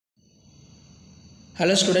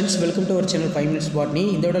Hello students, welcome to our channel 5 minutes botany.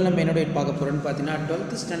 இந்த வீடியோல நம்ம என்ன டேட் பார்க்க போறோம்னு பார்த்தீங்கன்னா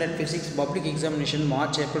 12th standard physics public examination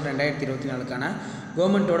March April 2024 க்கான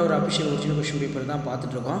கவர்மெண்டோட ஒரு official original question paper தான்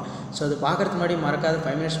பார்த்துட்டு இருக்கோம். சோ அது பார்க்கிறதுக்கு முன்னாடி மறக்காத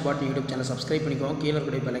 5 minutes botany YouTube channel subscribe பண்ணிக்கோங்க. கீழ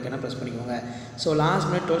இருக்க பெல் ஐகானை press பண்ணிக்கோங்க. So last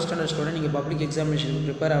minute 12th standard student நீங்க public examination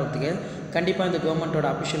prepare ஆகிறதுக்கு கண்டிப்பா இந்த கவர்மெண்டோட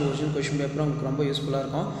official original question paper உங்களுக்கு ரொம்ப யூஸ்ஃபுல்லா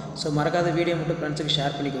இருக்கும். சோ மறக்காத வீடியோ மட்டும் ஃப்ரெண்ட்ஸ்க்கு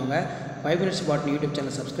ஷேர் பண்ணிக்கோங்க. 5 minutes botany YouTube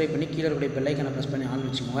channel subscribe பண்ணி கீழ இருக்க பெல் ஐகானை press பண்ணி ஆன்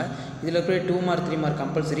வெச்சுக்கோங்க. இதுல இருக்கிற 2 mark 3 mark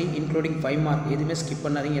compulsory including 5 mark எதுமே ஸ்கிப்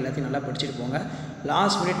பண்ணாதீங்க எல்லாத்தையும் நல்லா படிச்சிட்டு போங்க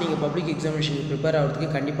லாஸ்ட் மினிட் நீங்க பப்ளிக் எக்ஸாமினேஷன் ப்ரிப்பேர் ஆகிறதுக்கு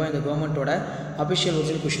கண்டிப்பா இந்த கவர்மெண்டோட ஆபீஷியல்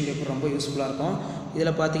ஒரிஜினல் क्वेश्चन பேப்பர் ரொம்ப யூஸ்ஃபுல்லா இருக்கும்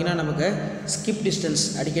இதல பாத்தீங்கன்னா நமக்கு ஸ்கிப் டிஸ்டன்ஸ்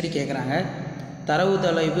அடிக்கடி கேக்குறாங்க தரவு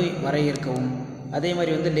தொலைவு வரையறுக்கவும் அதே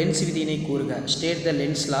மாதிரி வந்து லென்ஸ் விதியினை கூறுக ஸ்டேட் தி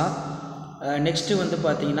லென்ஸ் லா நெக்ஸ்ட் வந்து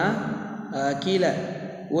பாத்தீங்கன்னா கீழ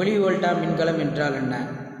ஒளி வோல்டா மின்கலம் என்றால் என்ன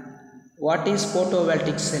வாட் இஸ்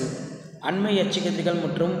போட்டோவோல்டிக் செல் அண்மை அச்சுக்கதிர்கள்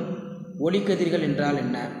மற்றும் ஒளிக்கதிர்கள் என்றால்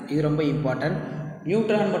என்ன இது ரொம்ப இம்பார்ட்டன்ட்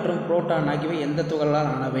நியூட்ரான் மற்றும் புரோட்டான் ஆகியவை எந்த துகளால்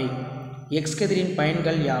ஆனவை எக்ஸ் கதிரின்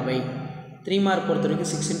பயன்கள் யாவை 3 மார்க்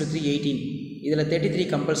பொறுத்தவரைக்கும் 6 × 3 18 இதில் 33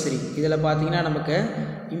 கம்பல்சரி இதில் பார்த்தீங்கன்னா நமக்கு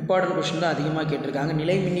இம்பார்ட்டன்ட் கொஸ்டின் தான் அதிகமாக கேட்டிருக்காங்க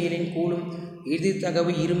நிலை மின்னியலின் கூலும்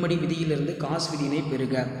எதிர்த்தகவு இருமடி விதியிலிருந்து காஸ் விதியினை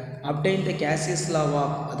பெறுக obtained the gaseous law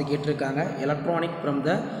of அது கேட்டிருக்காங்க எலக்ட்ரானிக் ஃப்ரம்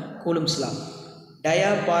த கூலும்ஸ் லா டயா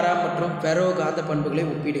பாரா மற்றும் ஃபெரோ காந்த பண்புகளை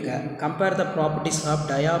ஒப்பிடுக compare the properties of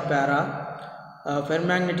டயா para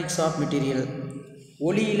ஃபெர்மேக்னெட்டிக்ஸ் of material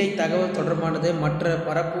ஒளியிலை தகவல் தொடர்பானது மற்ற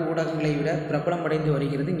பரப்பு ஊடகங்களை விட பிரபலமடைந்து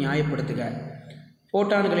வருகிறது நியாயப்படுத்துக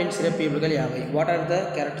ஃபோட்டான்களின் சிறப்பியல்புகள் யாவை what are the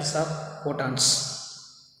characters of photons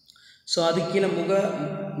so அது கீழே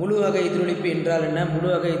முழு வகை எதிரொலிப்பு என்றால் என்ன முழு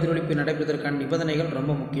வகை எதிரொலிப்பு நடைபெறுவதற்கான நிபந்தனைகள்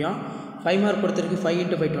ரொம்ப முக்கியம் 5 மார்க் பொறுத்தவரைக்கும்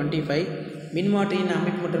 5 × 5 25 மின்மாற்றியின்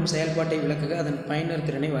அமைப்பு மற்றும் செயல்பாட்டை விளக்குக அதன் பயனர்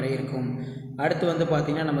திறனை வரையறுக்கும் அடுத்து வந்து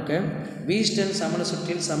பார்த்தீங்கன்னா நமக்கு வீஸ்டன் சமண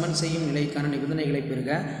சுற்றில் சமன் செய்யும் நிலைக்கான நிபந்தனைகளை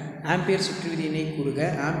பெறுக ஆம்பியர் சுற்று விதியினை கூறுக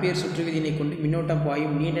ஆம்பியர் சுற்று விதியினை கொண்டு மின்னோட்டம்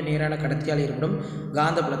பாயும் நீண்ட நேரான கடத்தியால் ஏற்படும்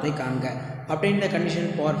காந்தபுலத்தை காண்க obtained the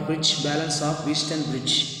condition for bridge balance of வீஸ்டன்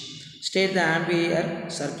bridge state the ampere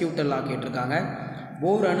சர்க்கியூட்டல் லா கேட்டிருக்காங்க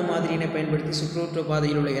போர் அணு மாதிரியினை பயன்படுத்தி சுற்றுவட்ட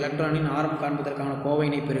பாதையில் உள்ள எலக்ட்ரானின் ஆரம் காண்பதற்கான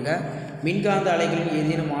கோவையினை பெறுக மின்காந்த அலைகளின்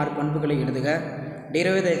ஏதேனும் 6 பண்புகளை எழுதுக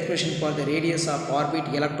derive the expression for the radius of orbit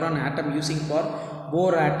electron atom using for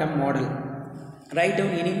Bohr atom model write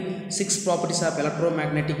down any 6 properties of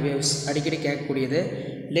electromagnetic waves அடிக்கடி கேட்கக்கூடியது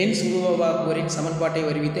லென்ஸ் உருவாக்குவரின் சமன்பாட்டை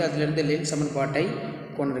வருவித்து அதிலிருந்து லென்ஸ் சமன்பாட்டை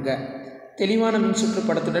கொண்டிருக்க தெளிவான மின்சுற்று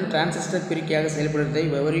படத்துடன் டிரான்சிஸ்டர் பெருக்கியாக செயல்படுவதை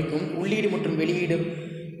விவரிக்கும் உள்ளீடு மற்றும் வெளியீடு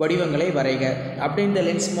வடிவங்களை வரைக obtain the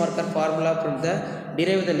lens marker formula from the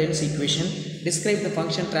derive the lens equation describe the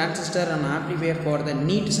function transistor and amplifier for the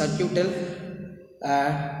neat circuital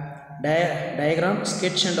diagram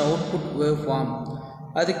sketch and output waveform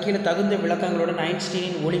அது கீழே தகுந்த விளக்கங்களுடன்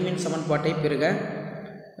ஐன்ஸ்டீனின் ஒளிமின் சமன்பாட்டை பெறுக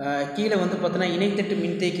கீழே வந்து பார்த்தோன்னா இணைத்தட்டு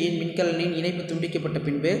மின்தேக்கியின் மின்கலனின் இணைப்பு துண்டிக்கப்பட்ட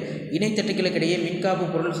பின்பு இணைத்தட்டுகளுக்கிடையே மின்காப்பு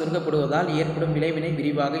பொருள் சுருக்கப்படுவதால் ஏற்படும் விளைவினை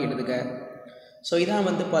விரிவாக எழுதுக ஸோ இதான்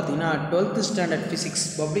வந்து பார்த்தீங்கன்னா 12th standard physics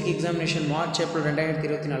public examination March April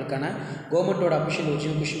 2024க்கான கவர்மெண்டோட official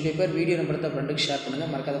original question paper video number தான் ஃப்ரெண்டுக்கு ஷேர்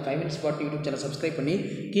பண்ணுங்கள் மறக்காத 5 minutes botany YouTube channel subscribe பண்ணி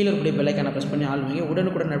கீழே இருக்கிற பெல் ஐகானை ப்ரெஸ் பண்ணி ஆள் வாங்கி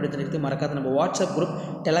உடனுக்குடன் அப்படி நிறுத்தி மறக்காத நம்ம வாட்ஸ்அப் குரூப்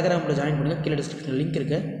டெலகிராமில் ஜாயின் பண்ணுங்கள் கீழே டிஸ்கிரிப்ஷனில் லிங்க்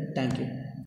இருக்குது தேங்க்யூ